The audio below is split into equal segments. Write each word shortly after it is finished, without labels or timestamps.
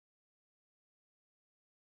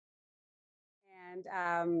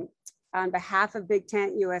And on behalf of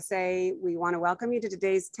BigTent USA, we want to welcome you to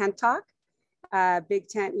today's Tent Talk.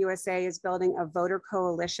 BigTent USA is building a voter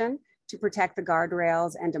coalition to protect the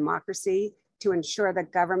guardrails and democracy, to ensure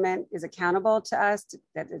that government is accountable to us,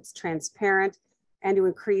 that it's transparent, and to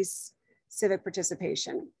increase civic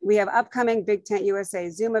participation. We have upcoming BigTent USA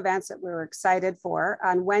Zoom events that we're excited for.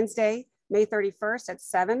 On Wednesday, May 31st at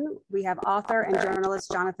 7, we have author and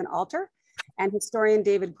journalist Jonathan Alter and historian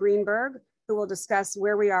David Greenberg, who will discuss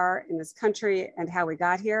where we are in this country and how we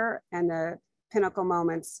got here and the pinnacle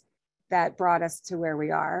moments that brought us to where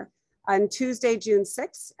we are. On Tuesday, June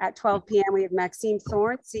 6th at 12 p.m., we have Maxime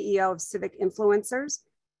Thorne, CEO of Civic Influencers.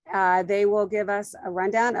 They will give us a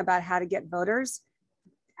rundown about how to get voters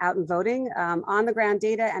out and voting, on the ground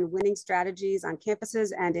data and winning strategies on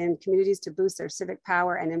campuses and in communities to boost their civic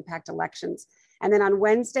power and impact elections. And then on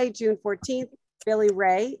Wednesday, June 14th, Billy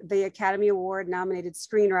Ray, the Academy Award nominated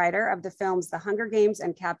screenwriter of the films The Hunger Games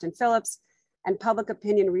and Captain Phillips, and public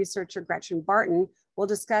opinion researcher Gretchen Barton will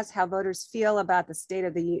discuss how voters feel about the state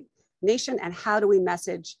of the nation and how do we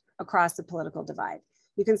message across the political divide.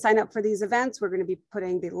 You can sign up for these events. We're going to be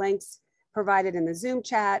putting the links provided in the Zoom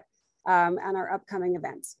chat on our upcoming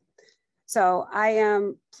events. So I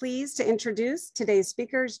am pleased to introduce today's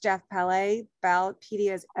speakers, Jeff Palais,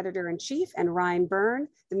 Ballotpedia's editor-in-chief, and Ryan Byrne,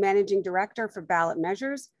 the managing director for Ballot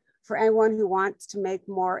Measures, for anyone who wants to make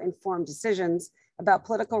more informed decisions about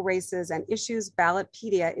political races and issues.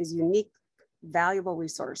 Ballotpedia is a unique, valuable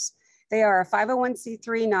resource. They are a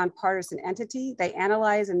 501c3 nonpartisan entity. They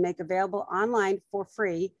analyze and make available online for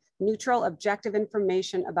free, neutral, objective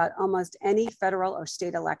information about almost any federal or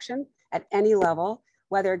state election at any level,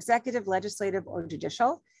 whether executive, legislative, or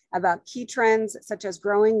judicial, about key trends such as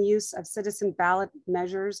growing use of citizen ballot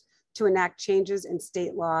measures to enact changes in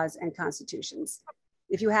state laws and constitutions.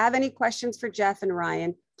 If you have any questions for Jeff and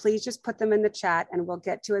Ryan, please just put them in the chat and we'll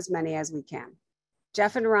get to as many as we can.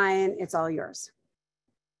 Jeff and Ryan, it's all yours.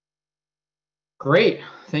 Great,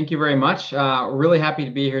 thank you very much. Really happy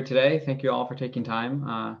to be here today. Thank you all for taking time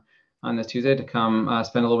on this Tuesday to come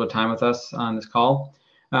spend a little bit of time with us on this call.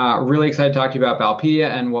 Really excited to talk to you about Ballotpedia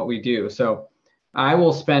and what we do. So I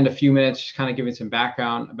will spend a few minutes just kind of giving some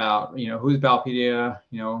background about, who's Ballotpedia,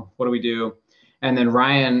 what do we do? And then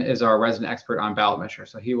Ryan is our resident expert on ballot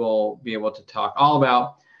measures. So he will be able to talk all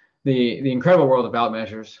about the incredible world of ballot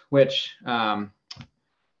measures, which,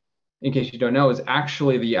 in case you don't know, is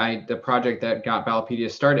actually the project that got Ballotpedia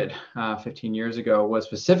started 15 years ago, was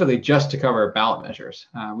specifically just to cover ballot measures.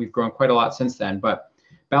 We've grown quite a lot since then, but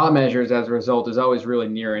ballot measures as a result is always really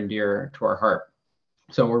near and dear to our heart.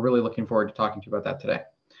 So we're really looking forward to talking to you about that today.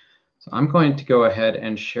 So I'm going to go ahead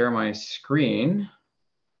and share my screen.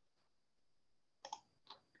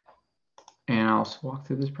 And I'll walk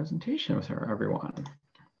through this presentation with everyone.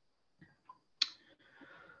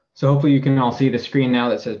 So hopefully you can all see the screen now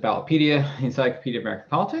that says Ballotpedia, Encyclopedia of American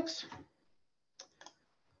Politics.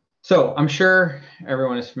 So I'm sure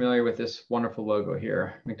everyone is familiar with this wonderful logo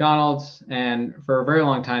here, McDonald's. And for a very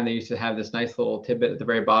long time, they used to have this nice little tidbit at the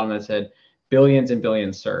very bottom that said billions and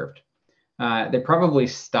billions served. They probably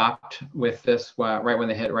stopped with this right when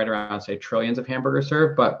they hit right around, say, trillions of hamburgers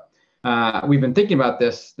served. But we've been thinking about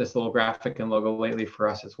this little graphic and logo lately for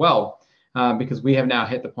us as well, because we have now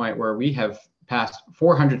hit the point where we have passed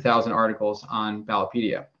 400,000 articles on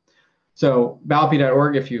Ballotpedia. So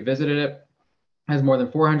ballotpedia.org, if you visited it, has more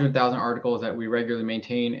than 400,000 articles that we regularly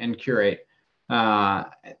maintain and curate,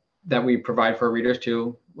 that we provide for our readers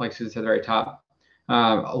to, like Susan said at the very top,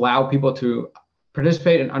 allow people to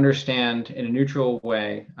participate and understand in a neutral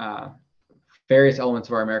way various elements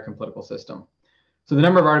of our American political system. So the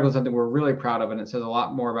number of articles is something we're really proud of, and it says a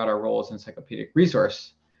lot more about our role as an encyclopedic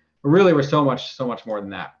resource. But really, we're so much more than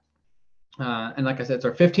that. And like I said, it's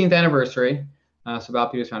our 15th anniversary. So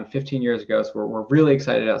Ballotpedia was founded 15 years ago. So we're really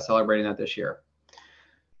excited about celebrating that this year.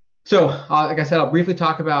 So like I said, I'll briefly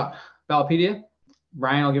talk about Ballotpedia.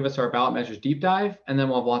 Ryan will give us our ballot measures deep dive, and then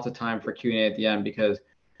we'll have lots of time for Q&A at the end because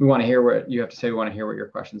we want to hear what you have to say. We want to hear what your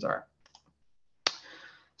questions are.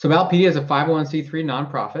 So Ballotpedia is a 501c3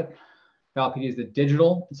 nonprofit. Ballotpedia is the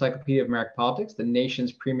digital encyclopedia of American politics, the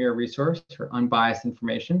nation's premier resource for unbiased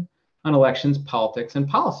information on elections, politics, and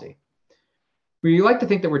policy. We like to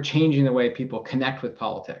think that we're changing the way people connect with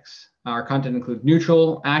politics. Our content includes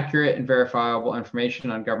neutral, accurate, and verifiable information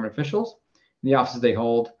on government officials, the offices they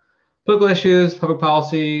hold, political issues, public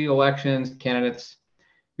policy, elections, candidates.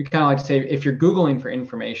 We kind of like to say, if you're Googling for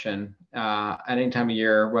information at any time of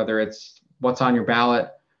year, whether it's what's on your ballot,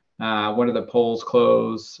 when do the polls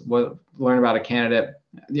close, learn about a candidate,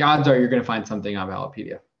 the odds are you're going to find something on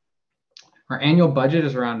Ballotpedia. Our annual budget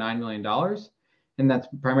is around $9 million. And that's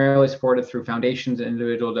primarily supported through foundations and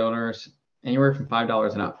individual donors, anywhere from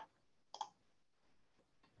 $5 and up.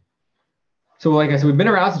 So like I said, we've been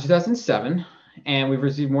around since 2007, and we've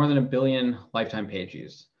received more than 1 billion lifetime page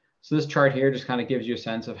views. So this chart here just kind of gives you a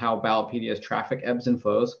sense of how Ballotpedia's traffic ebbs and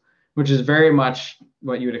flows, which is very much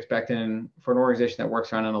what you would expect for an organization that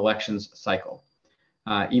works around an elections cycle.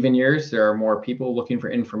 Even years, there are more people looking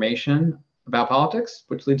for information about politics,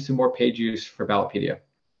 which leads to more page views for Ballotpedia.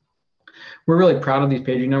 We're really proud of these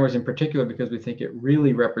page view numbers in particular because we think it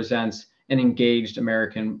really represents an engaged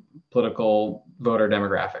American political voter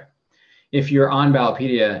demographic. If you're on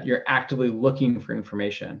Ballotpedia, you're actively looking for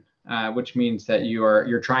information, which means that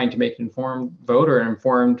you're trying to make an informed vote or an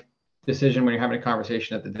informed decision when you're having a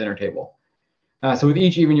conversation at the dinner table. So with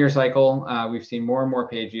each even year cycle, we've seen more and more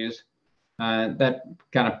page views. That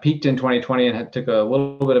kind of peaked in 2020 and took a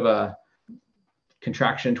little bit of a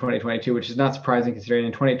contraction in 2022, which is not surprising considering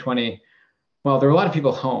in 2020, well, there were a lot of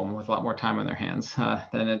people home with a lot more time on their hands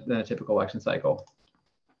than a typical election cycle.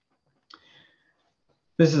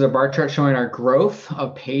 This is a bar chart showing our growth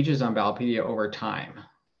of pages on Ballotpedia over time.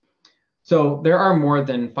 So there are more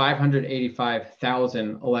than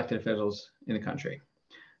 585,000 elected officials in the country.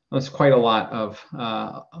 That's quite a lot of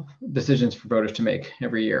decisions for voters to make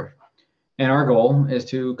every year. And our goal is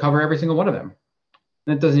to cover every single one of them.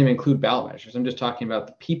 And that doesn't even include ballot measures. I'm just talking about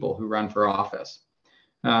the people who run for office.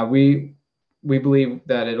 We believe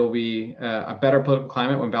that it'll be a better political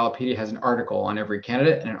climate when Ballotpedia has an article on every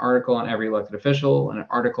candidate and an article on every elected official and an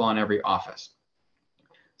article on every office.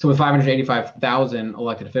 So with 585,000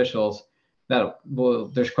 elected officials,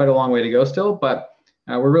 there's quite a long way to go still, but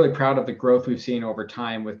we're really proud of the growth we've seen over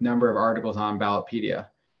time with number of articles on Ballotpedia.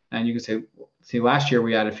 And you can see last year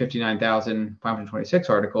we added 59,526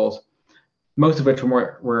 articles, most of which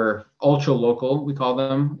were ultra local, we call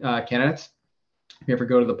them, candidates. If you ever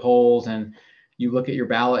go to the polls and you look at your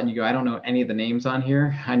ballot and you go, I don't know any of the names on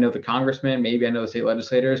here. I know the congressman, maybe I know the state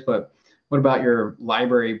legislators, but what about your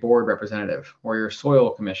library board representative or your soil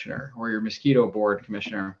commissioner or your mosquito board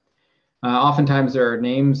commissioner? Oftentimes there are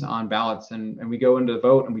names on ballots and we go into the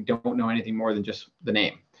vote and we don't know anything more than just the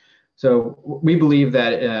name. So we believe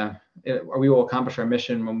that we will accomplish our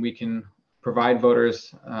mission when we can provide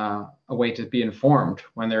voters a way to be informed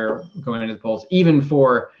when they're going into the polls, even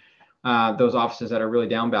for those offices that are really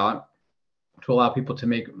down ballot, to allow people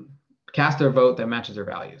to cast their vote that matches their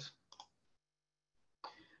values.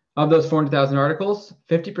 Of those 400,000 articles,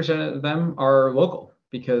 50% of them are local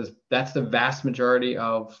because that's the vast majority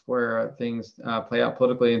of where things play out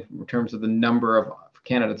politically in terms of the number of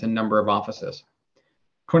candidates and number of offices.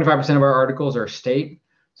 25% of our articles are state,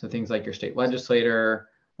 so things like your state legislator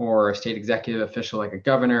or a state executive official like a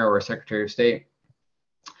governor or a secretary of state.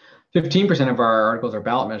 15% of our articles are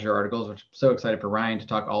ballot measure articles, which I'm so excited for Ryan to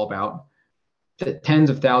talk all about. Tens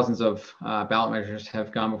of thousands of ballot measures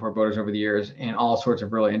have gone before voters over the years in all sorts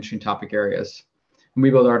of really interesting topic areas. And we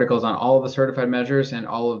build articles on all of the certified measures and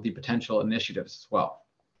all of the potential initiatives as well.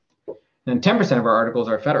 And 10% of our articles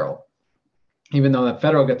are federal. Even though the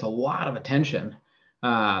federal gets a lot of attention,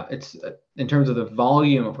 it's in terms of the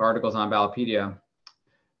volume of articles on Ballotpedia,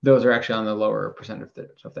 those are actually on the lower percentage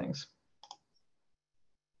of things.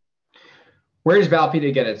 Where does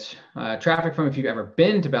Ballotpedia get its traffic from? If you've ever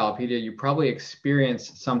been to Ballotpedia, you probably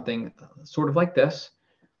experienced something sort of like this.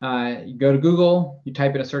 You go to Google, you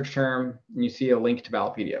type in a search term, and you see a link to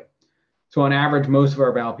Ballotpedia. So on average, most of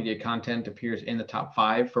our Ballotpedia content appears in the top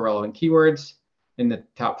 5 for relevant keywords, in the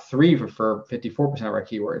top 3 for 54% of our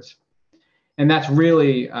keywords. And that's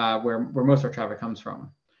really where most of our traffic comes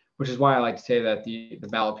from, which is why I like to say that the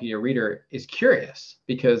Ballotpedia reader is curious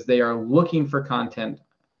because they are looking for content,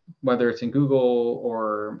 whether it's in Google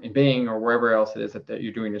or in Bing or wherever else it is that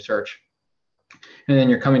you're doing your search. And then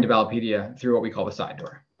you're coming to Ballotpedia through what we call the side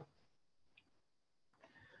door.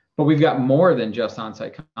 But we've got more than just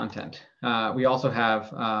on-site content. We also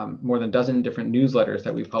have more than a dozen different newsletters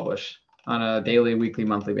that we publish on a daily, weekly,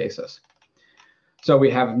 monthly basis. So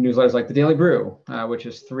we have newsletters like the Daily Brew, which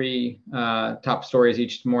is 3 top stories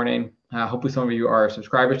each morning. Hopefully some of you are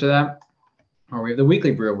subscribers to that. Or we have the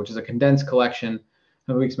Weekly Brew, which is a condensed collection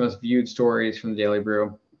of the week's most viewed stories from the Daily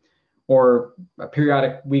Brew. Or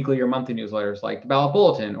periodic weekly or monthly newsletters like the Ballot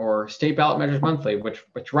Bulletin or State Ballot Measures Monthly, which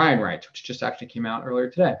Ryan writes, which just actually came out earlier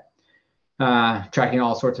today, tracking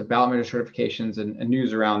all sorts of ballot measure certifications and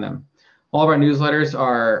news around them. All of our newsletters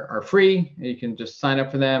are free. You can just sign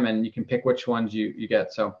up for them and you can pick which ones you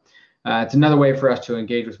get. So it's another way for us to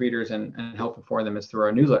engage with readers and help inform them is through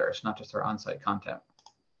our newsletters, not just our on-site content.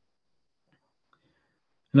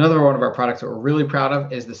 Another one of our products that we're really proud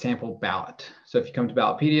of is the sample ballot. So if you come to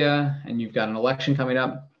Ballotpedia and you've got an election coming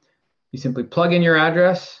up, You simply plug in your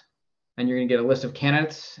address, and you're going to get a list of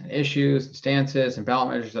candidates, and issues, and stances, and ballot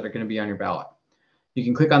measures that are going to be on your ballot. You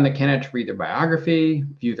can click on the candidate to read their biography,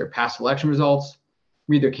 view their past election results,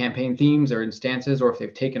 read their campaign themes or instances, or if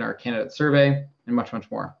they've taken our candidate survey, and much,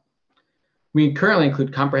 much more. We currently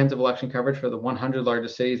include comprehensive election coverage for the 100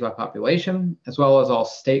 largest cities by population, as well as all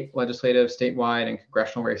state legislative, statewide, and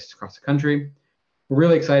congressional races across the country. We're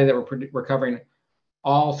really excited that we're covering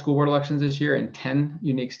all school board elections this year in 10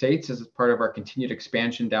 unique states as part of our continued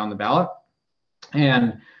expansion down the ballot.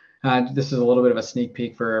 And this is a little bit of a sneak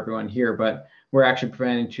peek for everyone here, but we're actually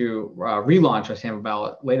planning to relaunch our sample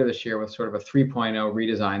ballot later this year with sort of a 3.0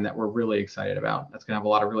 redesign that we're really excited about. That's going to have a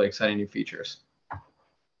lot of really exciting new features.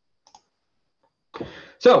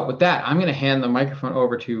 So with that, I'm going to hand the microphone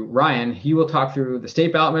over to Ryan. He will talk through the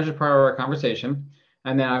state ballot measure part of our conversation.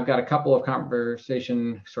 And then I've got a couple of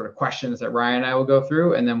conversation sort of questions that Ryan and I will go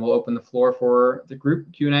through, and then we'll open the floor for the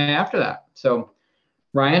group Q&A after that. So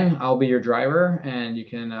Ryan, I'll be your driver, and you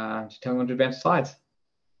can just tell me when to advance the slides.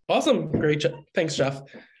 Awesome. Great. Thanks, Jeff.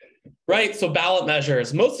 Right. So ballot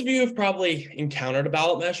measures. Most of you have probably encountered a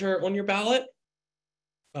ballot measure on your ballot.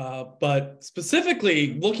 But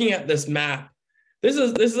specifically looking at this map, this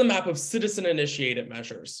is a map of citizen-initiated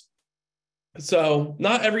measures. So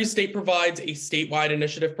not every state provides a statewide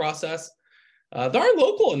initiative process. There are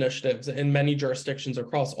local initiatives in many jurisdictions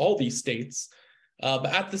across all these states.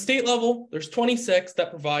 But at the state level, there's 26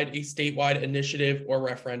 that provide a statewide initiative or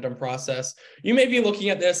referendum process. You may be looking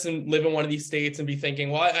at this and live in one of these states and be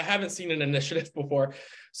thinking, well, I haven't seen an initiative before.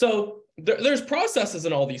 So there's processes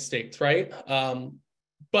in all these states, right?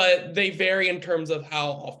 But they vary in terms of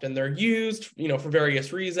how often they're used, for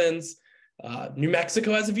various reasons. New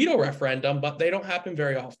Mexico has a veto referendum, but they don't happen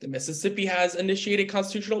very often. Mississippi has initiated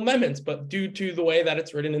constitutional amendments, but due to the way that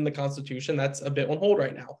it's written in the Constitution, that's a bit on hold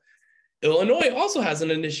right now. Illinois also has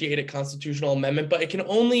an initiated constitutional amendment, but it can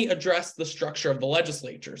only address the structure of the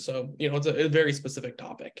legislature. So, it's a very specific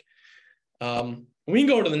topic. We can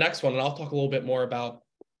go to the next one, and I'll talk a little bit more about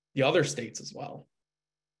the other states as well.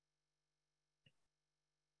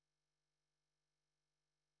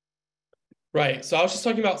 Right. So I was just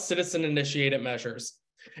talking about citizen-initiated measures.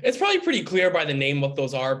 It's probably pretty clear by the name what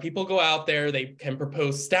those are. People go out there, they can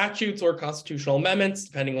propose statutes or constitutional amendments,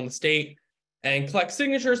 depending on the state, and collect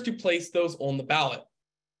signatures to place those on the ballot.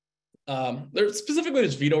 There's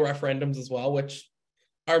veto referendums as well, which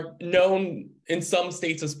are known in some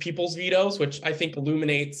states as people's vetoes, which I think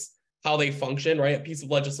illuminates how they function, right? A piece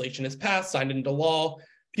of legislation is passed, signed into law.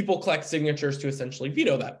 People collect signatures to essentially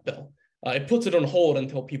veto that bill. It puts it on hold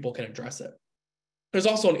until people can address it. There's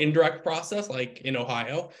also an indirect process, like in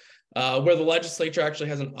Ohio, where the legislature actually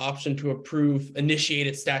has an option to approve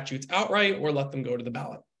initiated statutes outright or let them go to the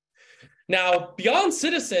ballot. Now, beyond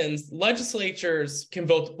citizens, legislatures can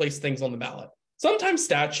vote to place things on the ballot. Sometimes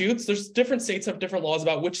statutes, there's different states have different laws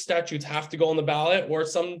about which statutes have to go on the ballot, or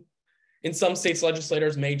in some states,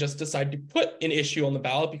 legislators may just decide to put an issue on the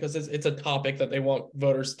ballot because it's a topic that they want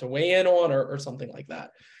voters to weigh in on or something like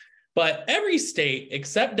that. But every state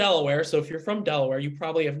except Delaware, so if you're from Delaware, you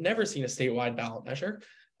probably have never seen a statewide ballot measure.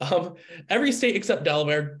 Every state except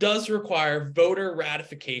Delaware does require voter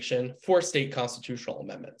ratification for state constitutional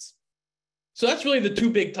amendments. So that's really the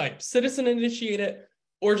two big types, citizen-initiated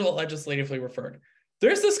or legislatively referred.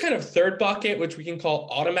 There's this kind of third bucket, which we can call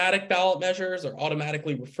automatic ballot measures or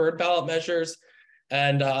automatically referred ballot measures.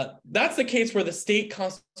 And that's the case where the state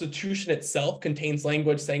constitution itself contains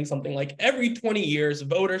language saying something like every 20 years,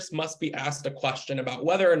 voters must be asked a question about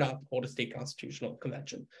whether or not to hold a state constitutional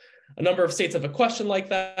convention. A number of states have a question like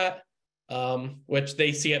that, which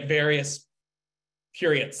they see at various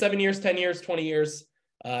periods, 7 years, 10 years, 20 years.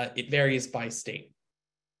 It varies by state.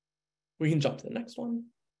 We can jump to the next one.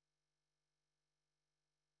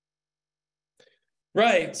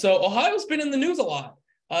 Right, so Ohio's been in the news a lot.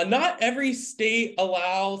 Not every state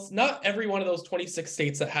not every one of those 26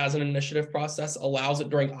 states that has an initiative process allows it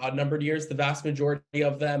during odd-numbered years. The vast majority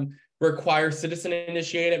of them require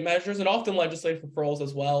citizen-initiated measures and often legislative referrals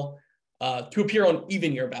as well to appear on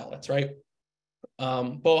even-year ballots, right?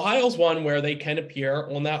 But Ohio's one where they can appear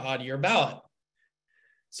on that odd-year ballot.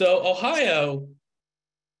 So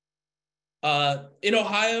in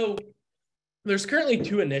Ohio, there's currently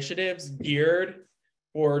 2 initiatives geared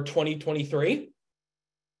for 2023.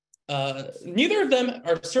 Neither of them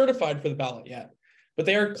are certified for the ballot yet, but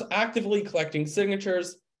they are actively collecting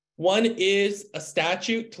signatures. One is a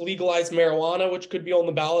statute to legalize marijuana, which could be on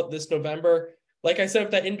the ballot this November. Like I said,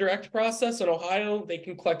 with that indirect process in Ohio, they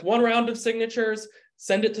can collect 1 round of signatures,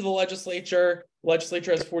 send it to the legislature. The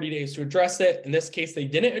legislature has 40 days to address it. In this case, they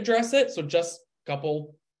didn't address it. So just a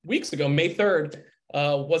couple weeks ago, May 3rd,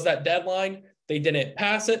 was that deadline. They didn't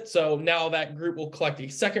pass it. So now that group will collect a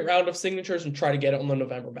second round of signatures and try to get it on the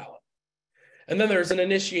November ballot. And then there's an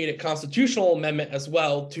initiated constitutional amendment as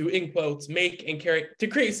well to, in quotes, make and carry, to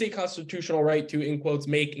create a state constitutional right to, in quotes,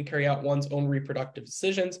 make and carry out one's own reproductive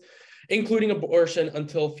decisions, including abortion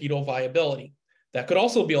until fetal viability. That could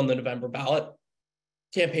also be on the November ballot.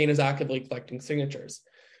 Campaign is actively collecting signatures.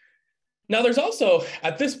 Now, there's also,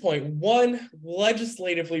 at this point, one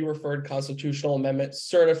legislatively referred constitutional amendment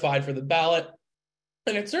certified for the ballot,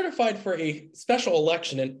 and it's certified for a special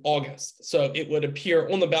election in August. So it would appear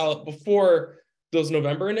on the ballot before those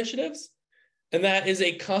November initiatives. And that is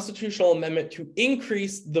a constitutional amendment to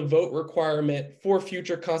increase the vote requirement for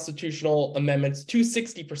future constitutional amendments to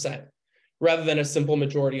 60%, rather than a simple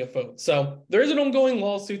majority of votes. So there is an ongoing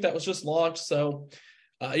lawsuit that was just launched. So,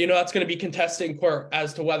 that's going to be contested in court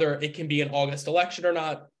as to whether it can be an August election or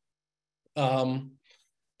not.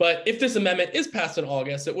 But if this amendment is passed in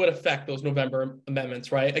August, it would affect those November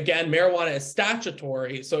amendments, right? Again, marijuana is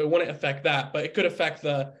statutory, so it wouldn't affect that, but it could affect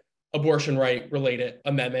the abortion right related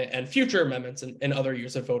amendment and future amendments in other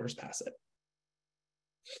years if voters pass it.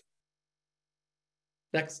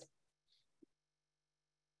 Next.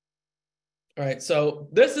 All right, so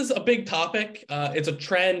this is a big topic. It's a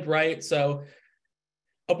trend, right? So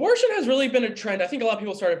abortion has really been a trend. I think a lot of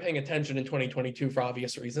people started paying attention in 2022 for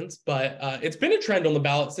obvious reasons, but it's been a trend on the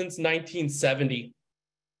ballot since 1970.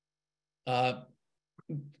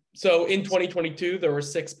 So in 2022, there were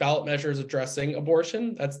 6 ballot measures addressing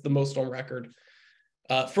abortion. That's the most on record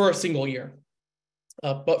for a single year.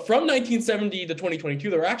 But from 1970 to 2022,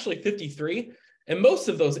 there were actually 53, and most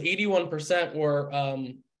of those, 81%, were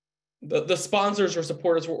the sponsors or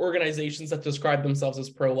supporters were organizations that describe themselves as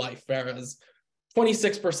pro-life, whereas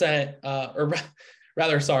 26%,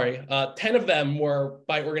 10 of them were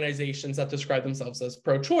by organizations that describe themselves as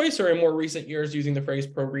pro-choice, or in more recent years using the phrase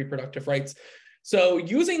pro-reproductive rights. So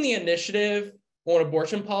using the initiative on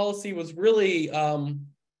abortion policy was really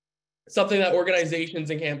something that organizations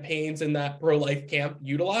and campaigns in that pro-life camp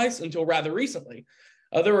utilized until rather recently.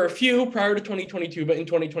 There were a few prior to 2022, but in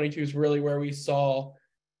 2022 is really where we saw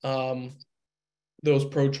those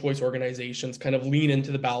pro-choice organizations kind of lean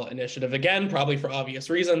into the ballot initiative, again, probably for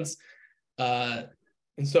obvious reasons, and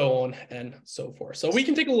so on and so forth. So we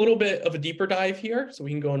can take a little bit of a deeper dive here. So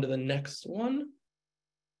we can go into the next one.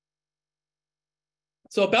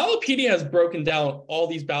 So Ballotpedia has broken down all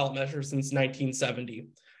these ballot measures since 1970.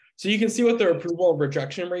 So you can see what their approval and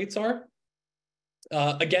rejection rates are.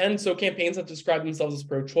 Again, so campaigns that describe themselves as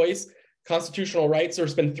pro-choice, constitutional rights,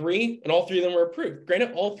 there's been 3, and all 3 of them were approved.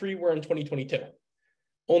 Granted, all 3 were in 2022.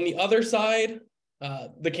 On the other side,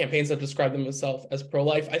 the campaigns that describe themselves as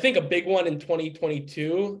pro-life, I think a big one in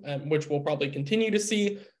 2022, which we'll probably continue to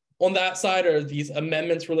see on that side, are these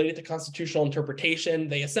amendments related to constitutional interpretation.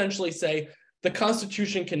 They essentially say the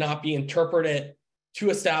Constitution cannot be interpreted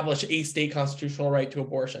to establish a state constitutional right to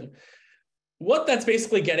abortion. What that's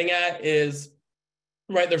basically getting at is,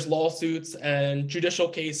 right, there's lawsuits and judicial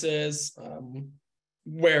cases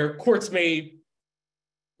where courts may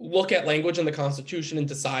look at language in the Constitution and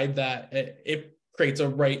decide that it creates a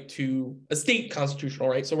right to a state constitutional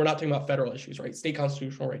right. So we're not talking about federal issues, right? State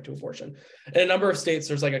constitutional right to abortion. In a number of states,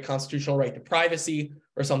 there's like a constitutional right to privacy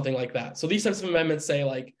or something like that. So these types of amendments say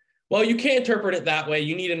like, well, you can't interpret it that way.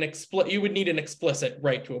 You would need an explicit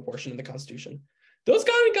right to abortion in the Constitution. Those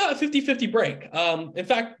guys got a 50-50 break. In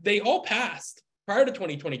fact, they all passed prior to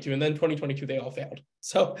 2022, and then 2022, they all failed.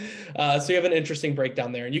 So you have an interesting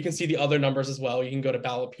breakdown there. And you can see the other numbers as well. You can go to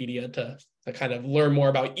Ballotpedia to kind of learn more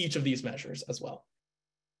about each of these measures as well.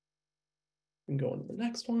 We can go on to the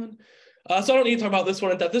next one. So I don't need to talk about this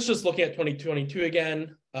one in depth. This is just looking at 2022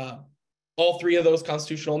 again. All 3 of those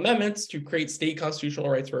constitutional amendments to create state constitutional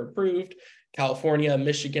rights were approved. California,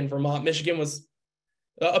 Michigan, Vermont. Michigan was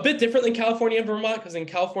a bit different than California and Vermont, because in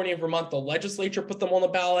California and Vermont, the legislature put them on the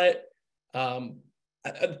ballot.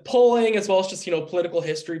 Polling, as well as just, political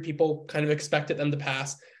history, people kind of expected them to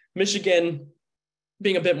pass. Michigan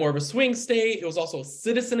being a bit more of a swing state, it was also a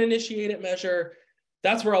citizen-initiated measure.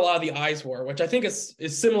 That's where a lot of the eyes were, which I think is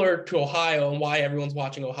similar to Ohio and why everyone's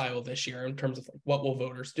watching Ohio this year in terms of what will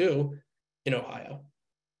voters do in Ohio.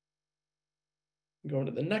 Go to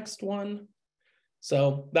the next one.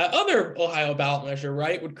 So that other Ohio ballot measure,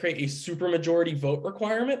 right, would create a supermajority vote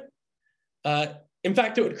requirement. In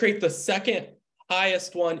fact, it would create the second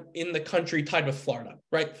highest one in the country, tied with Florida,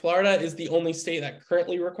 right? Florida is the only state that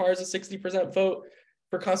currently requires a 60% vote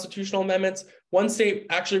for constitutional amendments. One state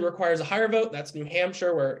actually requires a higher vote. That's New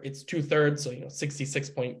Hampshire, where it's 2/3, so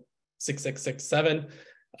 66.6667,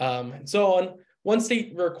 and so on. One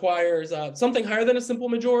state requires something higher than a simple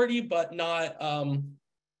majority, but not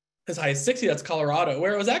as high as 60. That's Colorado,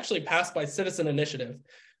 where it was actually passed by citizen initiative,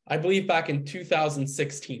 I believe back in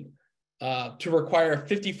 2016, to require a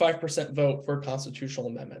 55% vote for constitutional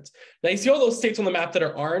amendments. Now you see all those states on the map that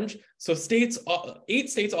are orange. So 8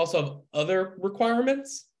 states also have other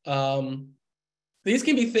requirements. These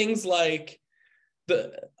can be things like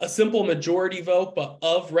a simple majority vote, but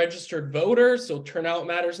of registered voters. So turnout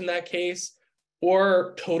matters in that case,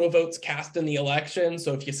 or total votes cast in the election.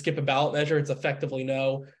 So if you skip a ballot measure, it's effectively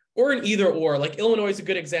no, or an either or. Like Illinois is a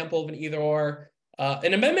good example of an either or.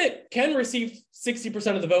 An amendment can receive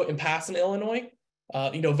 60% of the vote and pass in Illinois,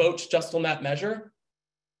 votes just on that measure,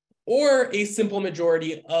 or a simple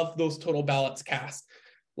majority of those total ballots cast.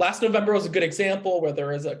 Last November was a good example where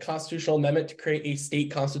there is a constitutional amendment to create a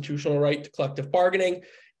state constitutional right to collective bargaining.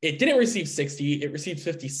 It didn't receive 60, it received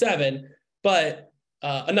 57, but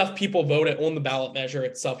enough people voted on the ballot measure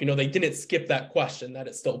itself. They didn't skip that question, that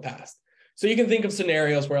it still passed. So you can think of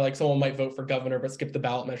scenarios where like someone might vote for governor, but skip the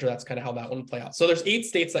ballot measure. That's kind of how that one would play out. So there's 8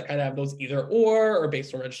 states that kind of have those either or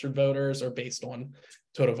based on registered voters, or based on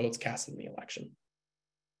total votes cast in the election.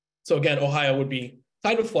 So again, Ohio would be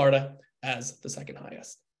tied with Florida as the second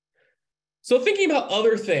highest. So thinking about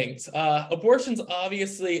other things, abortion's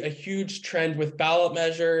obviously a huge trend with ballot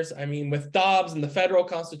measures. I mean, with Dobbs and the federal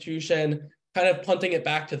constitution, kind of punting it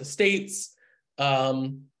back to the states.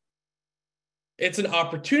 It's an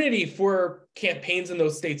opportunity for campaigns in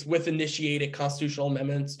those states with initiated constitutional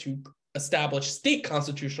amendments to establish state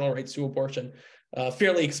constitutional rights to abortion,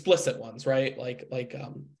 fairly explicit ones, right? Like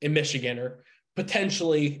in Michigan, or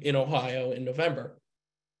potentially in Ohio in November.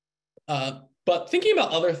 But thinking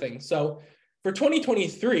about other things, so for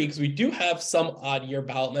 2023, because we do have some odd year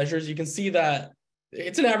ballot measures, you can see that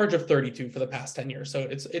it's an average of 32 for the past 10 years. So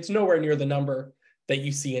it's nowhere near the number that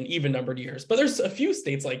you see in even numbered years. But there's a few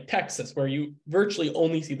states like Texas where you virtually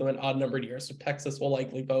only see them in odd numbered years. So Texas will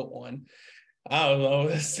likely vote on, I don't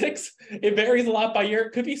know, 6. It varies a lot by year.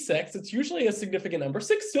 It could be 6. It's usually a significant number.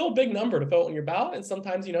 6 is still a big number to vote on your ballot. And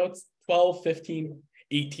sometimes, it's 12, 15,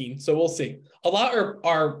 18. So we'll see. A lot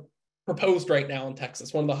are proposed right now in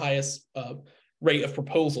Texas, one of the highest rate of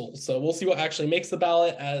proposals. So we'll see what actually makes the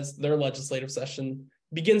ballot as their legislative session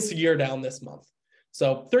begins to gear down this month.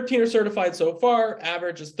 So 13 are certified so far,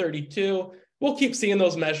 average is 32. We'll keep seeing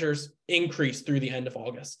those measures increase through the end of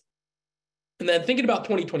August. And then thinking about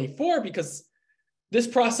 2024, because this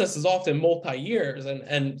process is often multi-years,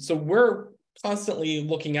 and so we're constantly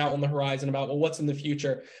looking out on the horizon about, well, what's in the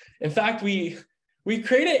future. In fact, we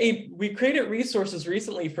created resources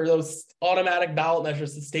recently for those automatic ballot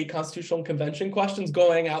measures, the state constitutional convention questions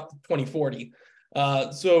going out to 2040.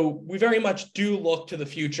 So we very much do look to the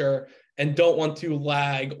future and don't want to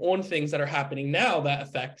lag on things that are happening now that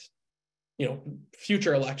affect,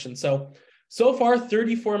 future elections. So far,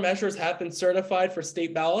 34 measures have been certified for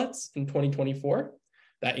state ballots in 2024.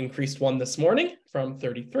 That increased 1 this morning from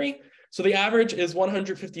 33. So the average is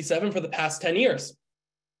 157 for the past 10 years.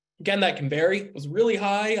 Again, that can vary. It was really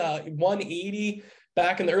high, 180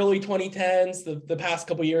 back in the early 2010s. The past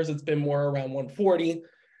couple of years, it's been more around 140.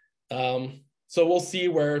 So we'll see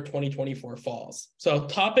where 2024 falls. So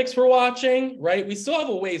topics we're watching, right? We still have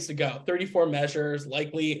a ways to go. 34 measures,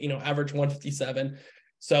 likely, average 157.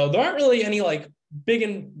 So there aren't really any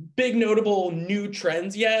big notable new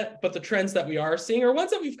trends yet, but the trends that we are seeing are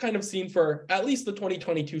ones that we've kind of seen for at least the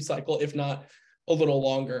 2022 cycle, if not a little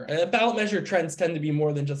longer. And ballot measure trends tend to be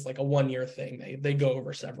more than just like a one-year thing. They go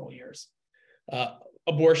over several years.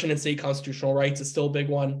 Abortion and state constitutional rights is still a big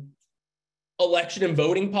one. Election and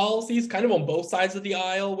voting policies, kind of on both sides of the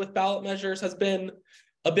aisle with ballot measures, has been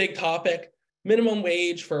a big topic. Minimum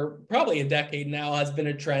wage for probably a decade now has been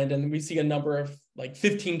a trend, and we see a number of like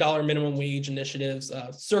 $15 minimum wage initiatives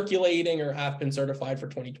circulating or have been certified for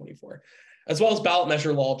 2024, as well as ballot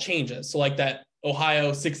measure law changes. So like that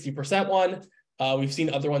Ohio 60% one, we've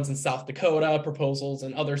seen other ones in South Dakota, proposals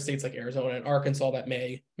in other states like Arizona and Arkansas that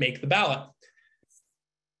may make the ballot.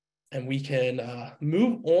 And we can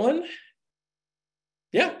move on.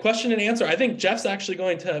 Yeah, question and answer. I think Jeff's actually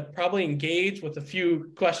going to probably engage with a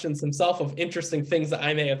few questions himself of interesting things that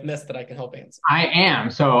I may have missed that I can help answer. I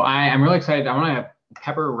am. So I'm really excited. I want to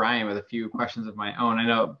pepper Ryan with a few questions of my own. I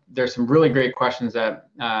know there's some really great questions that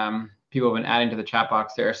people have been adding to the chat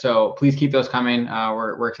box there. So please keep those coming.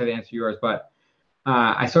 We're excited to answer yours. But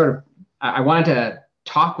I wanted to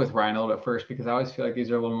talk with Ryan a little bit first, because I always feel like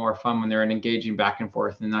these are a little more fun when they're an engaging back and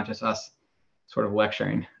forth and not just us sort of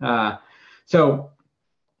lecturing. So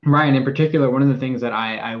Ryan, in particular, one of the things that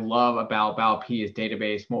I love about Ballotpedia's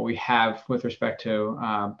database, what we have with respect to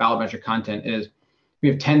ballot measure content, is we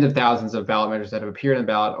have tens of thousands of ballot measures that have appeared in the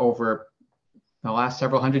ballot over the last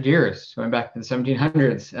several hundred years, going back to the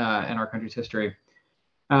 1700s in our country's history,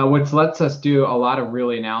 which lets us do a lot of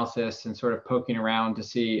really analysis and sort of poking around to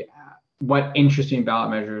see what interesting ballot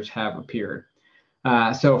measures have appeared.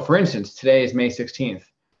 So for instance, today is May 16th.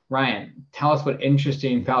 Ryan, tell us what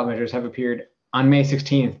interesting ballot measures have appeared on May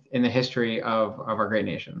 16th in the history of our great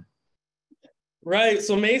nation. Right.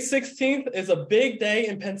 So May 16th is a big day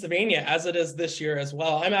in Pennsylvania, as it is this year as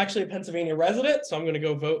well. I'm actually a Pennsylvania resident, so I'm going to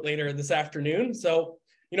go vote later this afternoon. So,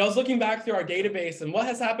 I was looking back through our database and what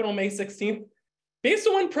has happened on May 16th. Based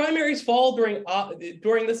on when primaries fall during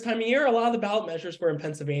this time of year, a lot of the ballot measures were in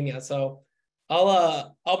Pennsylvania. So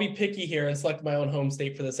I'll be picky here and select my own home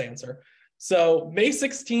state for this answer. So May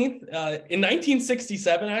 16th, in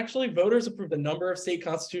 1967, actually, voters approved a number of state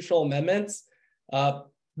constitutional amendments that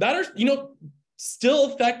are,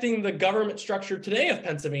 still affecting the government structure today of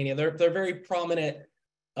Pennsylvania. They're very prominent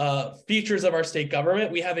features of our state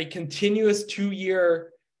government. We have a continuous 2-year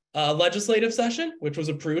legislative session, which was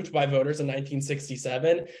approved by voters in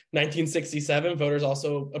 1967. 1967, voters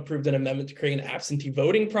also approved an amendment to create an absentee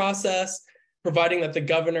voting process, providing that the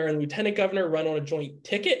governor and lieutenant governor run on a joint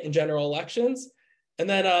ticket in general elections. And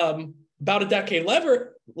then about a decade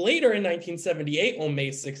later in 1978, on May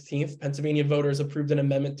 16th, Pennsylvania voters approved an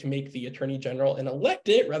amendment to make the attorney general an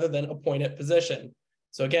elected rather than appointed position.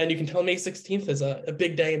 So again, you can tell May 16th is a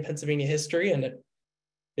big day in Pennsylvania history, and it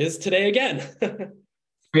is today again.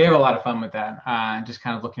 We have a lot of fun with that, just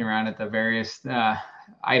kind of looking around at the various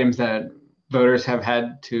items that voters have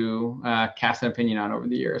had to cast an opinion on over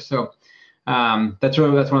the years. So that's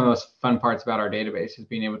one of the most fun parts about our database, is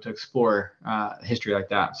being able to explore history like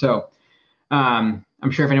that. So I'm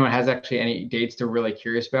sure if anyone has actually any dates they're really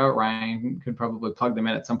curious about, Ryan could probably plug them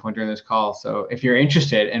in at some point during this call. So if you're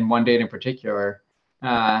interested in one date in particular,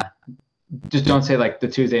 just don't say like the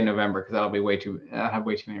Tuesday in November, because that'll have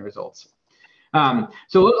way too many results.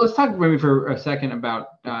 So let's talk maybe for a second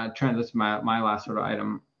about trends. This is my last sort of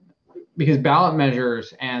item, because ballot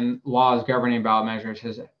measures and laws governing ballot measures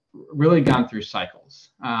has really gone through cycles.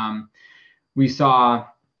 We saw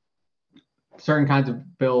certain kinds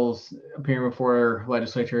of bills appearing before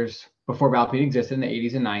legislatures before Ballotpedia existed in the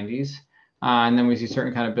 80s and 90s. And then we see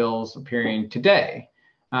certain kind of bills appearing today.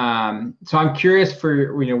 So I'm curious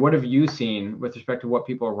for, what have you seen with respect to what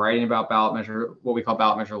people are writing about ballot measure, what we call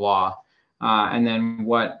ballot measure law, and then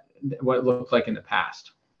what it looked like in the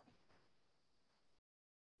past?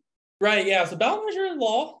 Right. Yeah. So ballot measure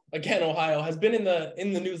law, again, Ohio has been in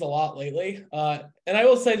the news a lot lately. And I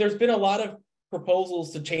will say there's been a lot of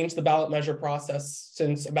proposals to change the ballot measure process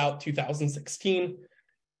since about 2016.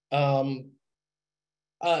 A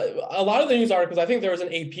lot of the news articles, I think there was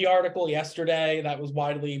an AP article yesterday that was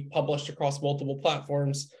widely published across multiple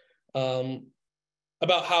platforms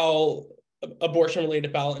about how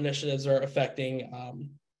abortion-related ballot initiatives are affecting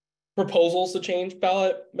proposals to change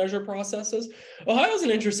ballot measure processes. Ohio is an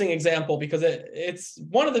interesting example because it's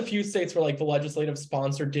one of the few states where the legislative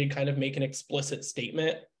sponsor did kind of make an explicit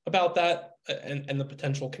statement about that and the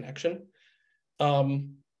potential connection.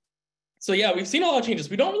 So yeah, we've seen a lot of changes.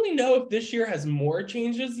 We don't really know if this year has more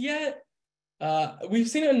changes yet. We've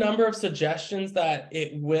seen a number of suggestions that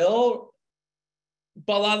it will,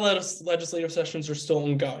 but a lot of legislative sessions are still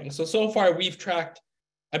ongoing. So far we've tracked,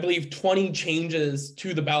 I believe, 20 changes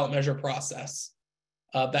to the ballot measure process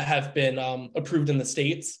that have been approved in the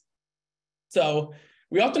states. So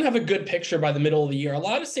we often have a good picture by the middle of the year. A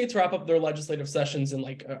lot of states wrap up their legislative sessions in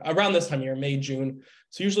around this time of year, May, June.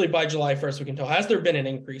 So usually by July 1st, we can tell, has there been an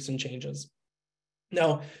increase in changes?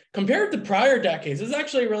 Now, compared to prior decades, this is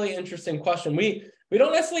actually a really interesting question. We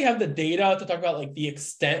don't necessarily have the data to talk about the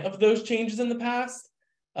extent of those changes in the past.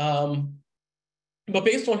 But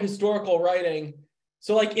based on historical writing,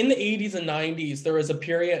 so in the 80s and 90s, there was a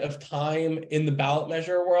period of time in the ballot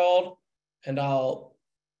measure world, and I'll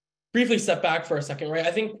briefly step back for a second, right?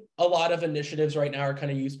 I think a lot of initiatives right now are kind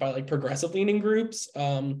of used by progressive leaning groups.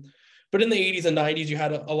 But in the 80s and 90s, you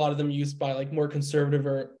had a lot of them used by more conservative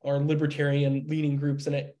or libertarian leaning groups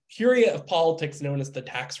in a period of politics known as the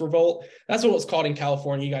tax revolt. That's what it was called in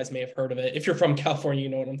California. You guys may have heard of it. If you're from California, you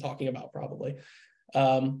know what I'm talking about probably.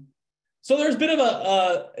 So there's a bit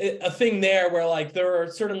of a thing there where there are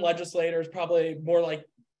certain legislators probably more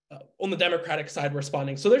on the Democratic side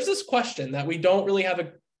responding. So there's this question that we don't really have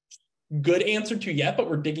a good answer to yet, but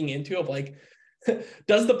we're digging into of how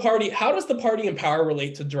does the party in power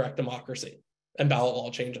relate to direct democracy and ballot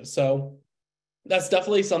law changes? So that's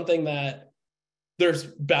definitely something that there's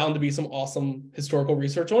bound to be some awesome historical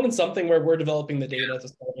research on, and something where we're developing the data to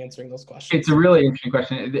start answering those questions. It's a really interesting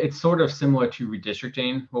question. It's sort of similar to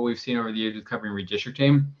redistricting, what we've seen over the years with covering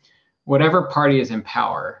redistricting. Whatever party is in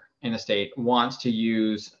power in a state wants to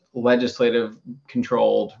use legislative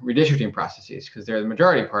controlled redistricting processes because they're the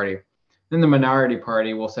majority party. Then the minority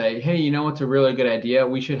party will say, hey, you know what's a really good idea?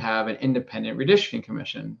 We should have an independent redistricting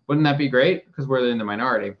commission. Wouldn't that be great? Because we're in the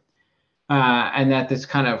minority. And that this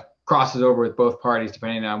kind of crosses over with both parties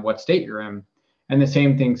depending on what state you're in. And the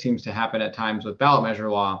same thing seems to happen at times with ballot measure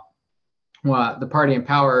law. Well, the party in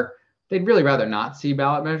power, they'd really rather not see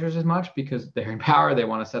ballot measures as much because they're in power, they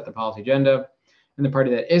want to set the policy agenda. And the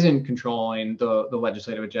party that isn't controlling the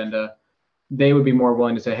legislative agenda, they would be more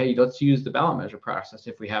willing to say, hey, let's use the ballot measure process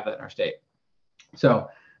if we have that in our state. So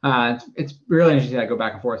it's really interesting to go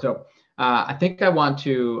back and forth. So I think I want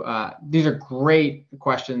to, these are great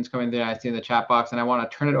questions coming that I see in the chat box, and I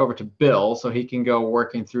want to turn it over to Bill so he can go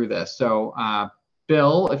working through this. So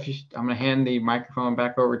Bill, I'm going to hand the microphone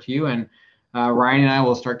back over to you, and Ryan and I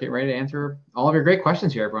will start getting ready to answer all of your great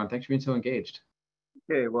questions here, everyone. Thanks for being so engaged.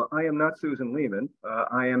 Okay, well, I am not Susan Lehman.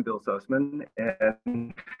 I am Bill Sussman,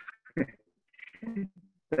 and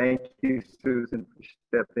thank you, Susan, for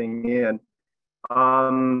stepping in.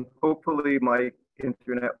 Hopefully my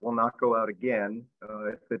internet will not go out again.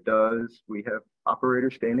 If it does, we have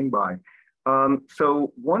operators standing by.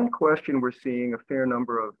 So one question we're seeing a fair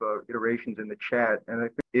number of iterations in the chat, and I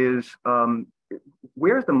think is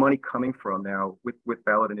where's the money coming from now with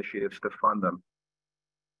ballot initiatives to fund them?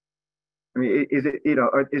 I mean, is it,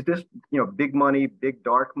 is this, big money, big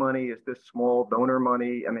dark money? Is this small donor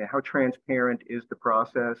money? I mean, how transparent is the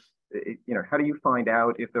process? How do you find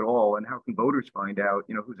out, if at all, and how can voters find out,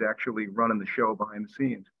 who's actually running the show behind the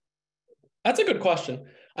scenes? That's a good question.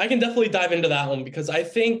 I can definitely dive into that one because I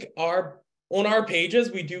think on our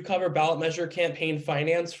pages, we do cover ballot measure campaign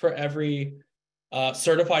finance for every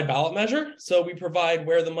certified ballot measure. So we provide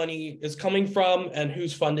where the money is coming from and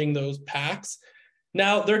who's funding those PACs.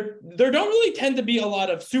 Now, there don't really tend to be a lot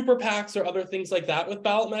of super PACs or other things like that with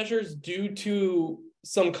ballot measures due to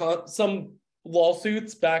some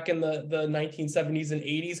lawsuits back in the 1970s and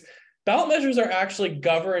 80s. Ballot measures are actually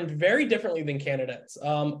governed very differently than candidates.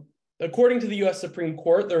 According to the US Supreme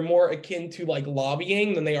Court, they're more akin to like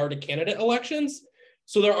lobbying than they are to candidate elections.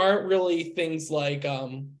 So there aren't really things like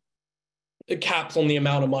caps on the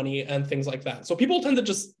amount of money and things like that. So people tend to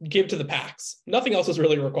just give to the PACs. Nothing else is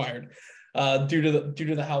really required. Due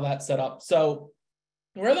to how that's set up. So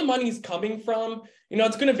where the money's coming from,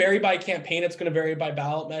 it's going to vary by campaign. It's going to vary by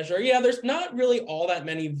ballot measure. Yeah, there's not really all that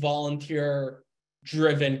many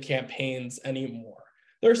volunteer-driven campaigns anymore.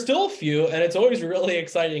 There's still a few, and it's always really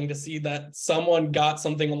exciting to see that someone got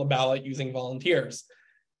something on the ballot using volunteers.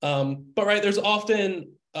 But there's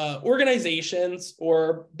often organizations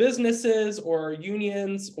or businesses or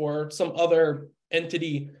unions or some other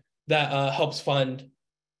entity that helps fund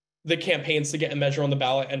the campaigns to get a measure on the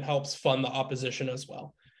ballot and helps fund the opposition as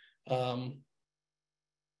well.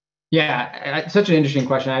 Yeah, such an interesting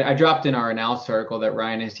question. I dropped in our analysis article that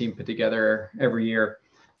Ryan and his team put together every year.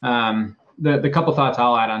 The couple thoughts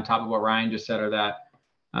I'll add on top of what Ryan just said are that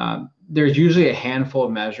there's usually a handful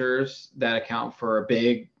of measures that account for a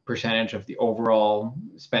big percentage of the overall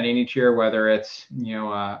spending each year, whether it's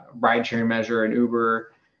a ride sharing measure, an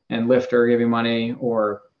Uber and Lyft are giving money,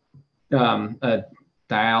 or a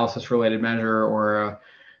dialysis related measure, or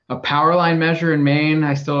a power line measure in Maine.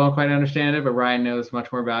 I still don't quite understand it, but Ryan knows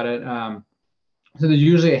much more about it. So there's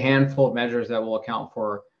usually a handful of measures that will account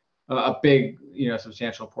for a big,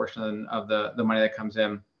 substantial portion of the money that comes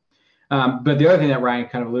in. But the other thing that Ryan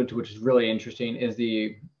kind of alluded to, which is really interesting, is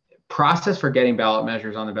the process for getting ballot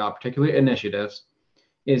measures on the ballot, particularly initiatives,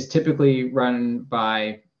 is typically run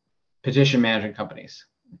by petition management companies.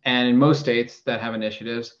 And in most states that have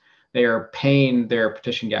initiatives, they are paying their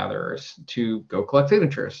petition gatherers to go collect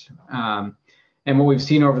signatures. And what we've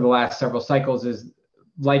seen over the last several cycles is,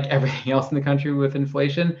 like everything else in the country with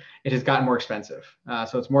inflation, it has gotten more expensive.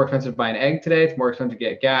 So it's more expensive to buy an egg today. It's more expensive to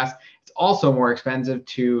get gas. It's also more expensive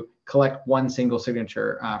to collect one single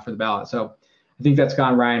signature for the ballot. So I think that's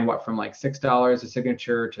gone, Ryan, from like $6 a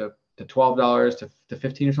signature to $12 to $15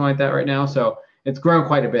 or something like that right now. So it's grown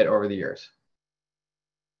quite a bit over the years.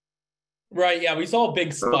 Right. Yeah, we saw a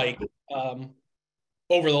big spike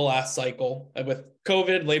over the last cycle with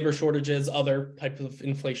COVID, labor shortages, other types of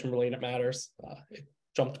inflation-related matters. It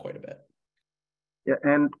jumped quite a bit. Yeah,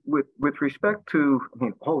 and with respect to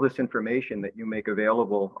all this information that you make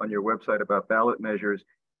available on your website about ballot measures,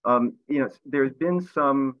 there's been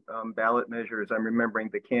some ballot measures. I'm remembering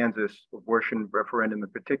the Kansas abortion referendum in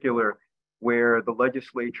particular, where the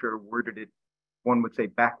legislature worded it, one would say,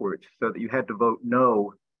 backwards, so that you had to vote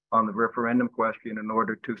no on the referendum question in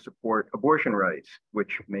order to support abortion rights,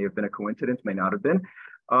 which may have been a coincidence, may not have been.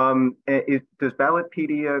 Does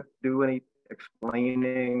Ballotpedia do any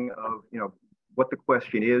explaining of, what the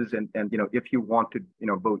question is, and if you want to,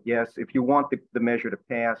 vote yes, if you want the measure to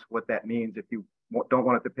pass, what that means, if you don't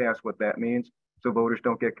want it to pass, what that means, so voters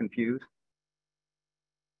don't get confused?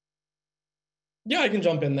 Yeah, I can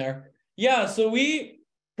jump in there. Yeah, so we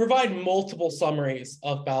provide multiple summaries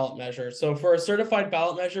of ballot measures. So for a certified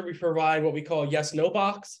ballot measure, we provide what we call a yes/no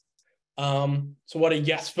box. So what a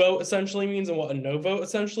yes vote essentially means and what a no vote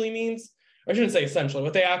essentially means. I shouldn't say essentially,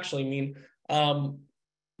 what they actually mean.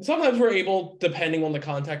 Sometimes we're able, depending on the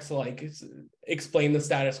context, to explain the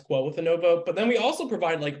status quo with a no vote, but then we also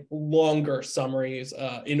provide longer summaries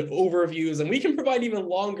in overviews, and we can provide even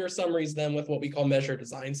longer summaries than with what we call measure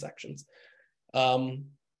design sections.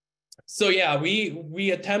 So yeah,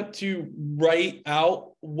 we attempt to write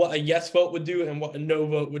out what a yes vote would do and what a no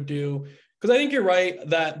vote would do. Because I think you're right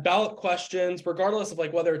that ballot questions, regardless of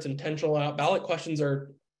whether it's intentional or not, ballot questions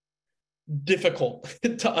are difficult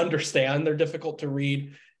to understand. They're difficult to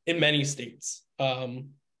read in many states. So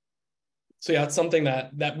yeah, it's something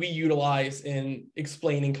that we utilize in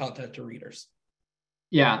explaining content to readers.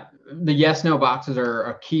 Yeah, the yes/no boxes are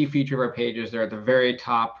a key feature of our pages. They're at the very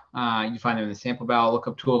top. You find them in the sample ballot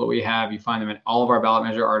lookup tool that we have. You find them in all of our ballot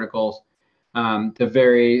measure articles. The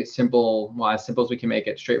very simple, well, as simple as we can make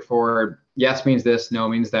it, straightforward. Yes means this, no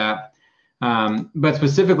means that. But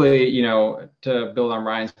specifically, to build on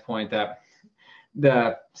Ryan's point, that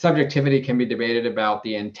the subjectivity can be debated about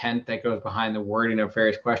the intent that goes behind the wording of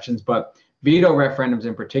various questions, but veto referendums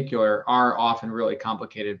in particular are often really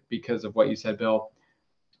complicated because of what you said, Bill.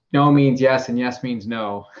 No means yes and yes means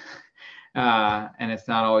no. And it's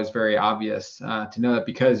not always very obvious to know that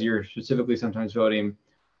because you're specifically sometimes voting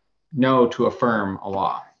no to affirm a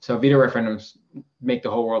law. So veto referendums make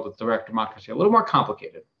the whole world of direct democracy a little more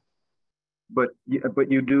complicated. But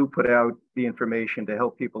you do put out the information to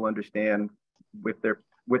help people understand which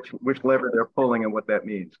lever they're pulling and what that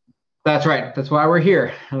means. That's right. That's why we're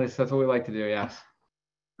here. At least that's what we like to do. Yes.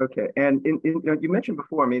 Okay. And you mentioned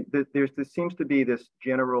before, there seems to be this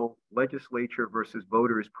general legislature versus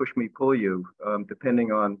voters push me, pull you,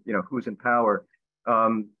 depending on, who's in power.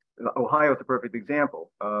 Ohio is a perfect example.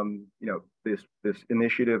 This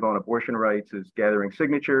initiative on abortion rights is gathering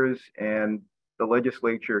signatures, and the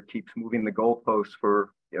legislature keeps moving the goalposts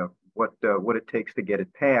for, what it takes to get it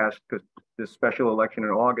passed, because this special election in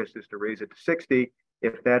August is to raise it to 60.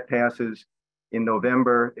 If that passes in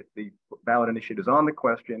November, if the ballot initiative is on the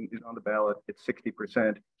ballot, it's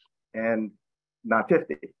 60% and not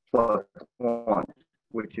 50 plus one,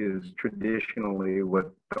 which is traditionally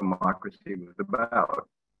what democracy was about.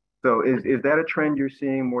 So is that a trend you're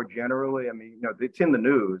seeing more generally? It's in the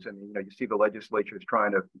news. You see the legislature is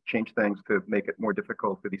trying to change things to make it more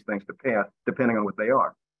difficult for these things to pass, depending on what they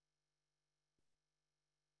are.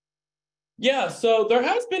 Yeah, so there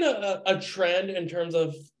has been a trend in terms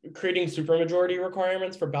of creating supermajority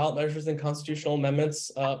requirements for ballot measures and constitutional amendments.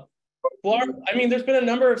 There's been a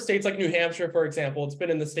number of states like New Hampshire, for example. It's been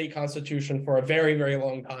in the state constitution for a very, very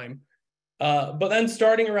long time. But then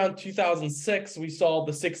starting around 2006, we saw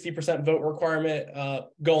the 60% vote requirement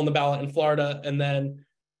go on the ballot in Florida. And then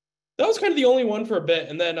that was kind of the only one for a bit.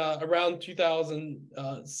 And then around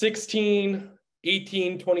 2016,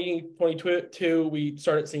 18, 20, 22, we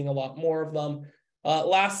started seeing a lot more of them.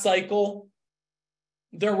 Last cycle,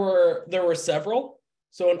 there were several.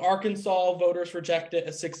 So in Arkansas, voters rejected a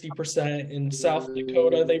 60%. In South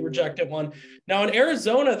Dakota, they rejected one. Now in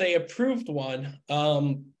Arizona, they approved one.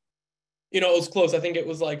 It was close. I think it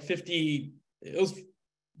was 50. It was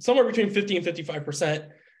somewhere between 50 and 55%.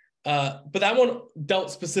 But that one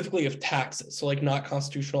dealt specifically of taxes, so not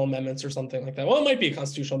constitutional amendments or something like that. Well, it might be a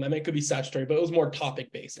constitutional amendment, it could be statutory, but it was more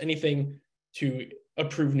topic-based, anything to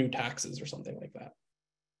approve new taxes or something like that.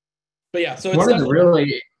 But yeah, so it's one of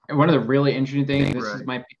the really interesting things. This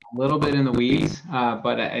might be a little bit in the weeds,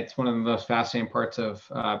 but it's one of the most fascinating parts of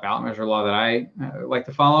ballot measure law that I like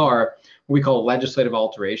to follow, are what we call legislative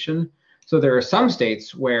alteration. So there are some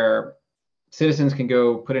states where citizens can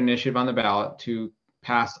go put an initiative on the ballot to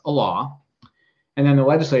pass a law, and then the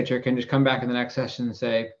legislature can just come back in the next session and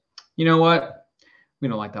say, you know what, we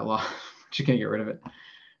don't like that law, just gonna get rid of it.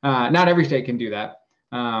 Not every state can do that,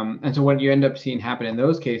 and so what you end up seeing happen in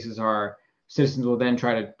those cases are citizens will then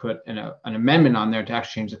try to put an amendment on there to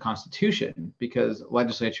actually change the Constitution, because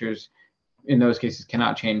legislatures in those cases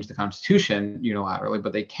cannot change the Constitution unilaterally,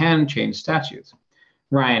 but they can change statutes.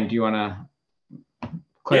 Ryan, do you want to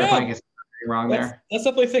clarify? Yeah. Wrong there. That's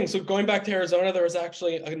definitely a thing. So going back to Arizona, there was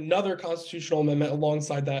actually another constitutional amendment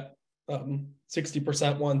alongside that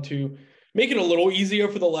 60% one to make it a little easier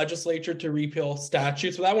for the legislature to repeal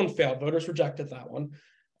statutes. So that one failed. Voters rejected that one.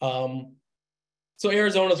 So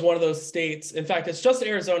Arizona is one of those states. In fact, it's just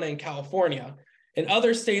Arizona and California. And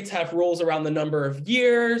other states have rules around the number of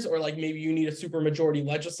years, or like maybe you need a supermajority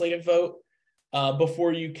legislative vote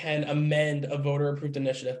before you can amend a voter-approved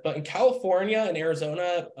initiative. But in California and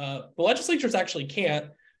Arizona, the legislatures actually can't.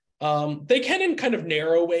 They can in kind of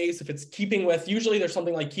narrow ways if it's keeping with, usually there's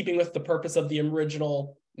something like keeping with the purpose of the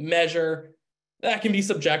original measure. That can be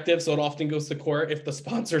subjective, so it often goes to court if the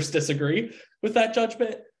sponsors disagree with that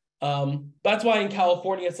judgment. That's why in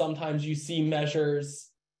California, sometimes you see measures,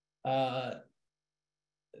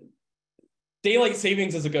 daylight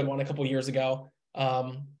savings is a good one a couple of years ago.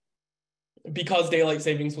 Because daylight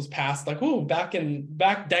savings was passed like,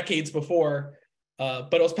 back decades before,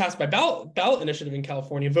 but it was passed by ballot initiative in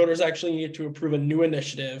California. Voters actually needed to approve a new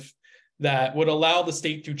initiative that would allow the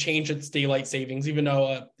state to change its daylight savings, even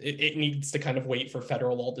though it needs to kind of wait for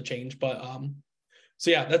federal law to change. But so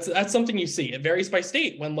yeah, that's something you see. It varies by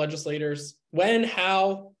state when legislators,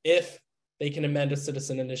 how, if they can amend a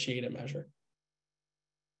citizen-initiated measure.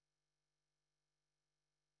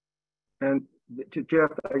 And to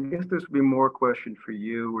Jeff, I guess this would be more a question for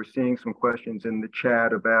you. We're seeing some questions in the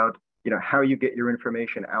chat about, how you get your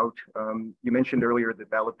information out. You mentioned earlier that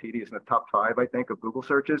Ballotpedia is in the top 5, I think, of Google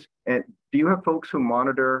searches. And do you have folks who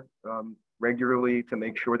monitor regularly to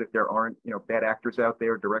make sure that there aren't, bad actors out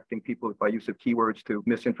there directing people by use of keywords to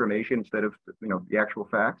misinformation instead of, the actual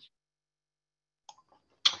facts?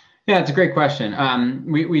 Yeah, it's a great question.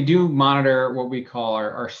 We do monitor what we call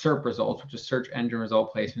our SERP results, which is search engine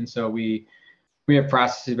result placement. So we have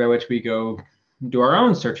processes by which we go do our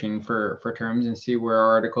own searching for terms and see where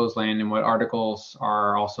our articles land and what articles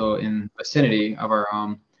are also in vicinity of our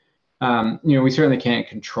own. We certainly can't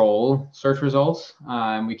control search results,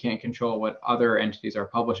 and we can't control what other entities are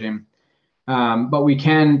publishing, but we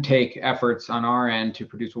can take efforts on our end to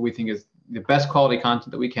produce what we think is the best quality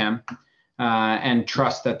content that we can, and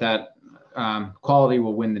trust that quality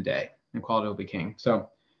will win the day and quality will be king. So,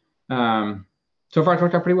 so far it's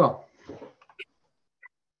worked out pretty well.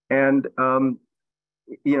 And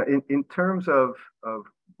in terms of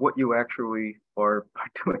what you actually are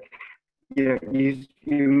doing,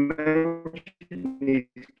 you mentioned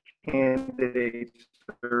these candidate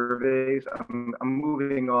surveys. I'm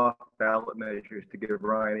moving off ballot measures to give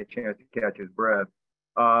Ryan a chance to catch his breath.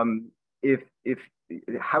 How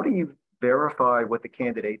do you verify what the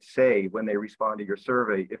candidates say when they respond to your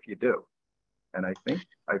survey, if you do? And I think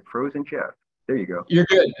I've frozen Jeff. There you go. You're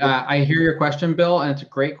good. I hear your question, Bill, and it's a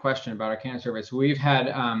great question about our candidate surveys. So we've had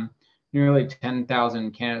nearly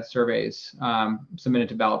 10,000 candidate surveys submitted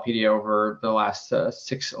to Ballotpedia over the last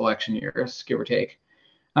 6 election years, give or take.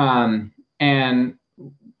 And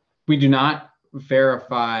we do not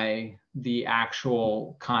verify the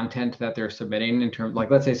actual content that they're submitting in terms,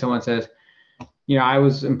 like, let's say someone says, I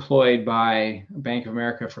was employed by Bank of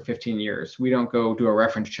America for 15 years. We don't go do a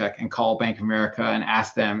reference check and call Bank of America and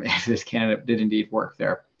ask them if this candidate did indeed work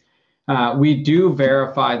there. We do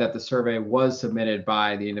verify that the survey was submitted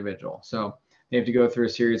by the individual. So they have to go through a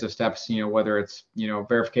series of steps, whether it's,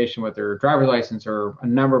 verification with their driver's license or a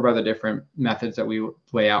number of other different methods that we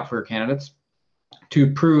lay out for candidates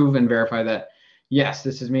to prove and verify that, yes,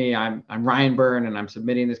 this is me. I'm Ryan Byrne, and I'm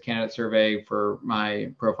submitting this candidate survey for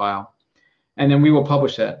my profile. And then we will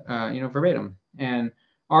publish that, verbatim. And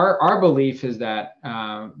our belief is that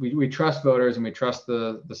we trust voters and we trust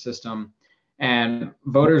the system, and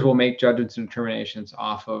voters will make judgments and determinations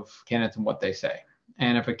off of candidates and what they say.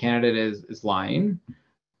 And if a candidate is lying,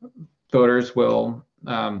 voters will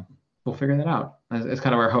figure that out. It's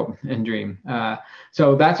kind of our hope and dream.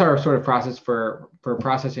 So that's our sort of process for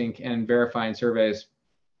processing and verifying surveys.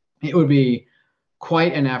 It would be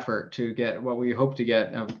quite an effort to get what we hope to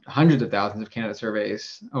get hundreds of thousands of candidate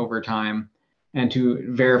surveys over time, and to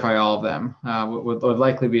verify all of them would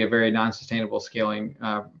likely be a very non-sustainable scaling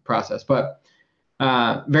process. But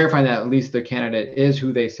verifying that at least the candidate is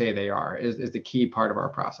who they say they are is the key part of our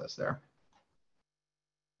process there.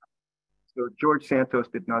 So George Santos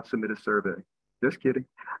did not submit a survey. Just kidding.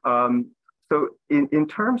 So in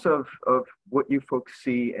terms of what you folks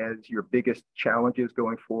see as your biggest challenges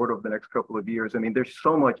going forward over the next couple of years, I mean, there's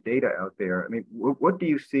so much data out there. I mean, what do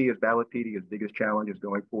you see as Ballotpedia's biggest challenges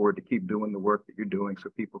going forward to keep doing the work that you're doing so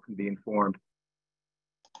people can be informed?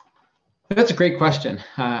 That's a great question.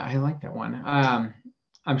 I like that one.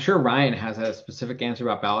 I'm sure Ryan has a specific answer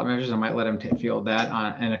about ballot measures. I might let him field that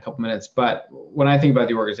in a couple minutes. But when I think about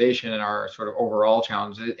the organization and our sort of overall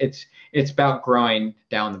challenge, it's about growing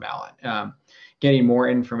down the ballot. getting more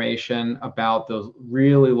information about those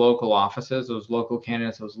really local offices, those local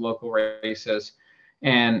candidates, those local races,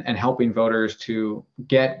 and helping voters to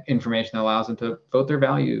get information that allows them to vote their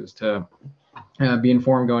values, to be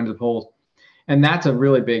informed going to the polls. And that's a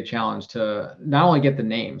really big challenge, to not only get the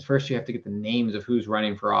names. First, you have to get the names of who's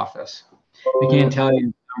running for office. I can't tell you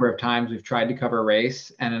the number of times we've tried to cover a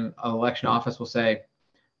race and an election office will say,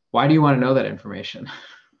 why do you want to know that information?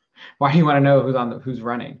 Why do you want to know who's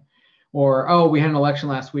running? Or, oh, we had an election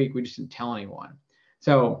last week, we just didn't tell anyone.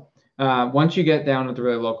 So once you get down at the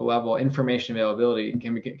really local level, information availability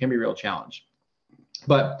can be a real challenge.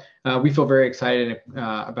 But we feel very excited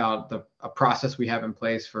about a process we have in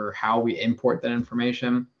place for how we import that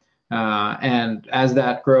information. And as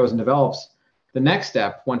that grows and develops, the next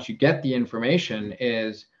step, once you get the information,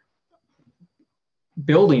 is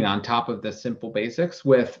building on top of the simple basics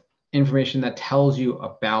with information that tells you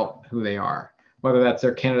about who they are, whether that's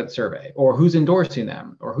their candidate survey, or who's endorsing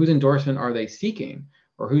them, or whose endorsement are they seeking,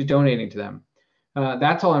 or who's donating to them.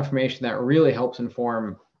 That's all information that really helps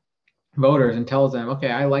inform voters and tells them,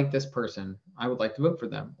 okay, I like this person, I would like to vote for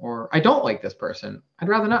them, or I don't like this person, I'd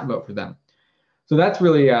rather not vote for them. So that's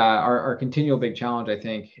really our continual big challenge, I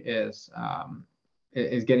think, is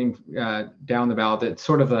getting down the ballot. It's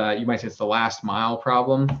sort of you might say it's the last mile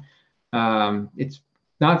problem. It's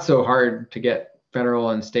not so hard to get federal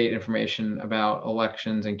and state information about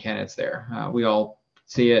elections and candidates there. We all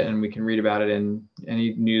see it and we can read about it in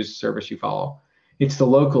any news service you follow. It's the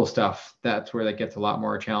local stuff that's where that gets a lot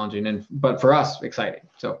more challenging, but for us, exciting.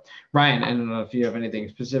 So Ryan, I don't know if you have anything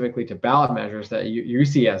specifically to ballot measures that you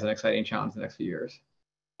see as an exciting challenge in the next few years.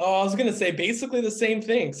 Oh, I was going to say basically the same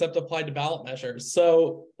thing, except applied to ballot measures.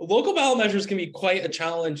 So local ballot measures can be quite a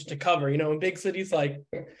challenge to cover. You know, in big cities like,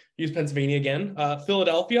 use Pennsylvania again,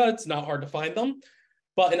 Philadelphia, it's not hard to find them.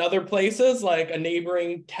 But in other places, like a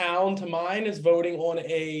neighboring town to mine is voting on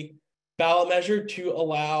a ballot measure to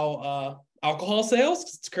allow alcohol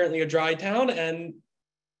sales. It's currently a dry town. And,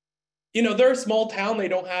 you know, they're a small town. They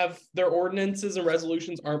don't have their ordinances and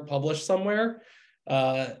resolutions aren't published somewhere.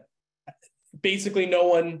 Basically,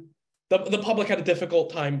 the public had a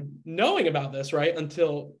difficult time knowing about this, right?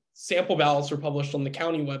 Until sample ballots were published on the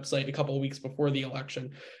county website a couple of weeks before the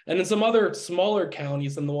election. And in some other smaller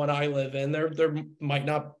counties than the one I live in, there might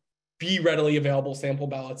not be readily available sample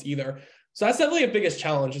ballots either. So that's definitely a biggest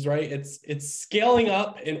challenge, is right. It's scaling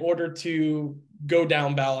up in order to go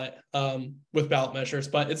down ballot with ballot measures,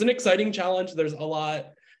 but it's an exciting challenge. There's a lot.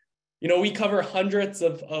 You know, we cover hundreds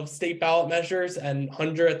of state ballot measures and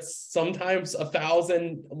hundreds, sometimes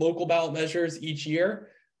 1,000 local ballot measures each year.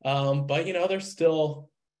 But, you know, there's still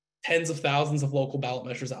tens of thousands of local ballot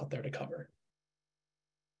measures out there to cover.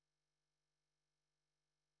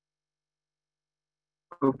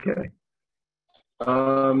 Okay.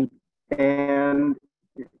 And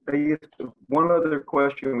I guess one other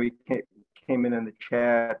question we came in the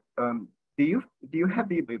chat. Do you have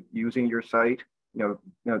the using your site? You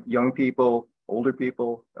know, young people, older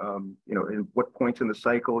people. You know, in what points in the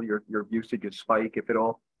cycle your usage is spike, if at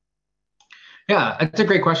all? Yeah, that's a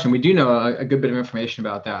great question. We do know a good bit of information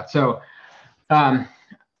about that. So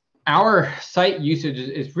our site usage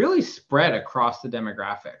is really spread across the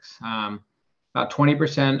demographics. About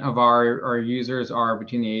 20% of our users are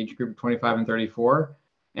between the age group of 25 and 34,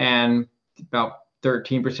 and about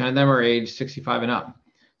 13% of them are age 65 and up.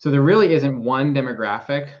 So there really isn't one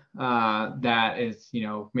demographic that is, you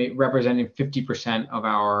know, representing 50% of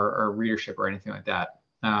our readership or anything like that.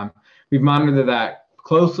 We've monitored that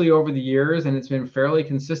closely over the years, and it's been fairly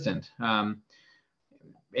consistent.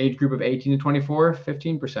 Age group of 18 to 24,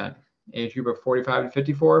 15%. Age group of 45 to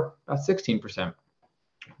 54, about 16%.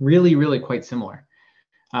 Really, really quite similar.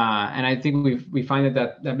 And I think we find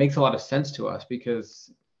that makes a lot of sense to us,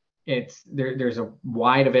 because there's a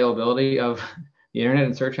wide availability of the internet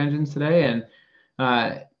and search engines today. And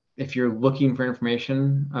if you're looking for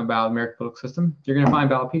information about American political system, you're going to find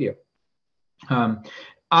Ballotpedia.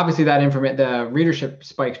 Obviously, the readership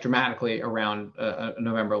spikes dramatically around a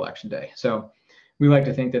November election day. So we like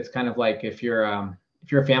to think that's kind of like if you're a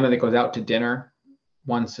family that goes out to dinner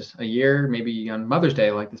once a year, maybe on Mother's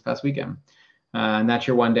Day, like this past weekend, and that's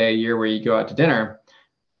your one day a year where you go out to dinner.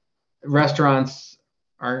 Restaurants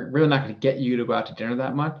are really not going to get you to go out to dinner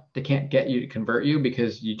that much. They can't get you to convert you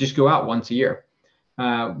because you just go out once a year.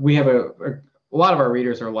 We have a lot of our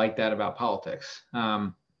readers are like that about politics.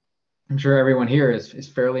 I'm sure everyone here is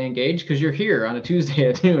fairly engaged because you're here on a Tuesday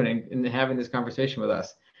at noon and having this conversation with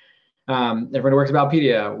us. Everyone who works at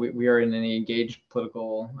Ballotpedia, we are in an engaged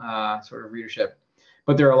political sort of readership.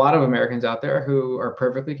 But there are a lot of Americans out there who are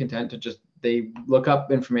perfectly content to they look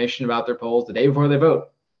up information about their polls the day before they vote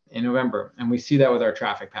in November. And we see that with our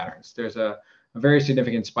traffic patterns. There's a very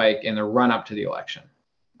significant spike in the run up to the election.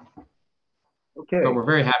 Okay. But we're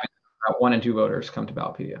very happy that 1 in 2 voters come to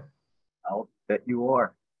Ballotpedia. I'll bet you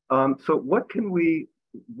are. So what can we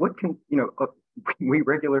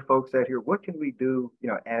regular folks out here, what can we do,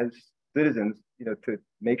 as citizens, to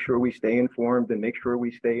make sure we stay informed and make sure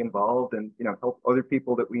we stay involved and, help other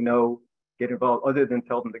people that we know get involved, other than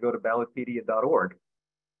tell them to go to ballotpedia.org?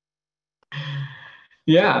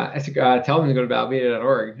 Yeah, I think tell them to go to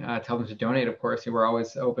ballotpedia.org. Tell them to donate, of course. We're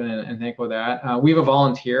always open and thankful for that. We have a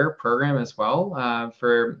volunteer program as well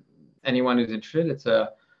for anyone who's interested. It's an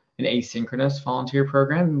asynchronous volunteer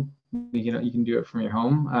program. You can do it from your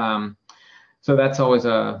home. So that's always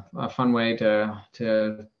a fun way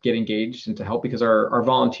to get engaged and to help, because our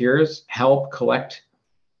volunteers help collect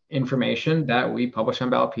information that we publish on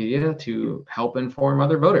Ballotpedia to help inform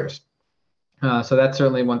other voters. So that's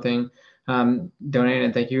certainly one thing. Donate,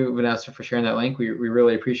 and thank you, Vanessa, for sharing that link. We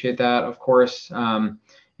really appreciate that. Of course,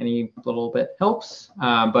 any little bit helps.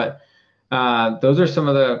 But those are some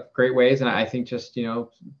of the great ways, and I think just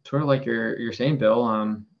sort of like you're saying,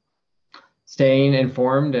 Bill, staying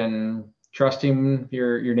informed and trusting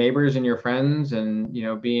your neighbors and your friends, and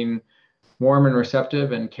whiing warm and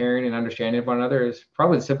receptive and caring and understanding of one another is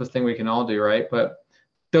probably the simplest thing we can all do, right? But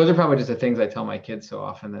those are probably just the things I tell my kids so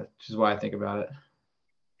often, which is why I think about it.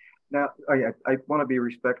 Now, I want to be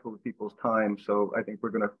respectful of people's time, so I think we're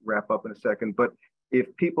going to wrap up in a second. But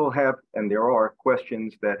if people have, and there are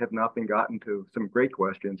questions that have not been gotten to, some great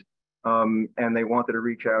questions, and they wanted to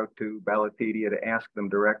reach out to Ballotpedia to ask them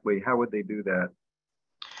directly, how would they do that?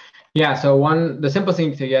 Yeah, so the simplest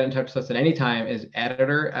thing to get in touch with us at any time is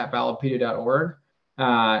editor@ballotpedia.org.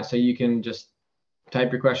 So you can just type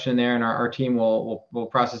your question in there, and our team will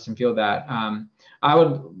process and field that.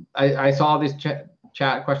 I saw these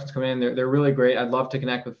chat questions come in. They're really great. I'd love to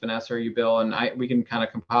connect with Vanessa or you, Bill, and we can kind of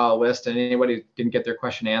compile a list. And anybody who didn't get their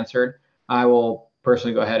question answered, I will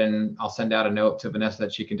personally go ahead and I'll send out a note to Vanessa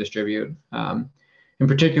that she can distribute. In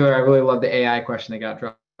particular, I really love the AI question that got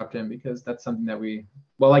dropped in, because that's something that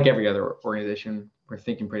like every other organization, we're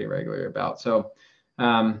thinking pretty regularly about. So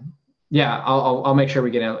yeah, I'll make sure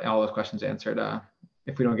we get all those questions answered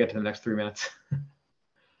if we don't get to the next 3 minutes.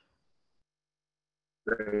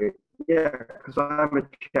 Great. Yeah, because I'm a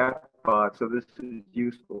chatbot, so this is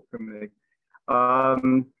useful for me. All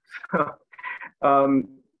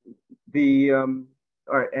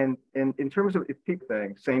right, and in terms of peak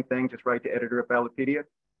thing, same thing, just write to editor@Ballotpedia,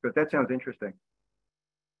 because that sounds interesting.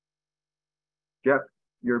 Jeff,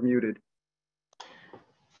 you're muted.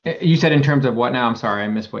 You said in terms of what now? I'm sorry, I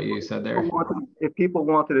missed what you said there. If people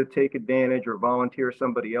wanted to take advantage or volunteer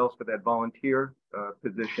somebody else for that volunteer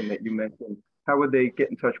position that you mentioned, how would they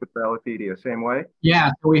get in touch with Ballotpedia? Same way?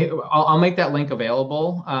 Yeah, so I'll make that link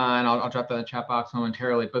available, and I'll drop that in the chat box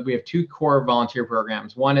momentarily. But we have 2 core volunteer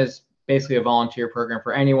programs. One is basically a volunteer program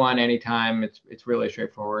for anyone, anytime. It's really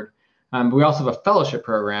straightforward. We also have a fellowship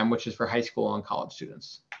program, which is for high school and college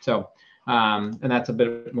students. So, and that's a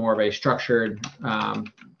bit more of a structured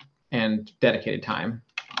and dedicated time.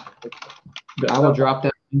 But I will drop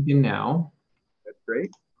that link in now. That's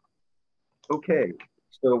great. Okay.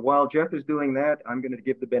 So while Jeff is doing that, I'm going to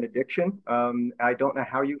give the benediction. I don't know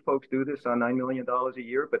how you folks do this on $9 million a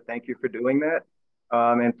year, but thank you for doing that.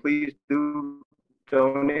 And please do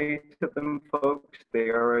donate to them, folks. They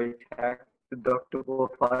are a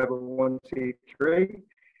tax-deductible 501c3.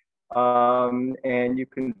 And you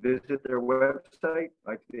can visit their website,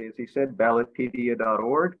 like as he said,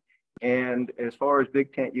 ballotpedia.org. And as far as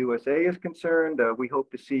BigTent USA is concerned, we hope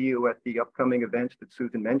to see you at the upcoming events that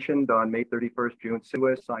Susan mentioned on May 31st, June.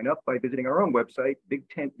 Sign up by visiting our own website,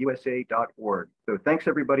 bigtentusa.org. So thanks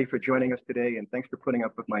everybody for joining us today, and thanks for putting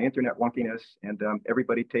up with my internet wonkiness, and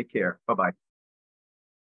everybody take care. Bye-bye.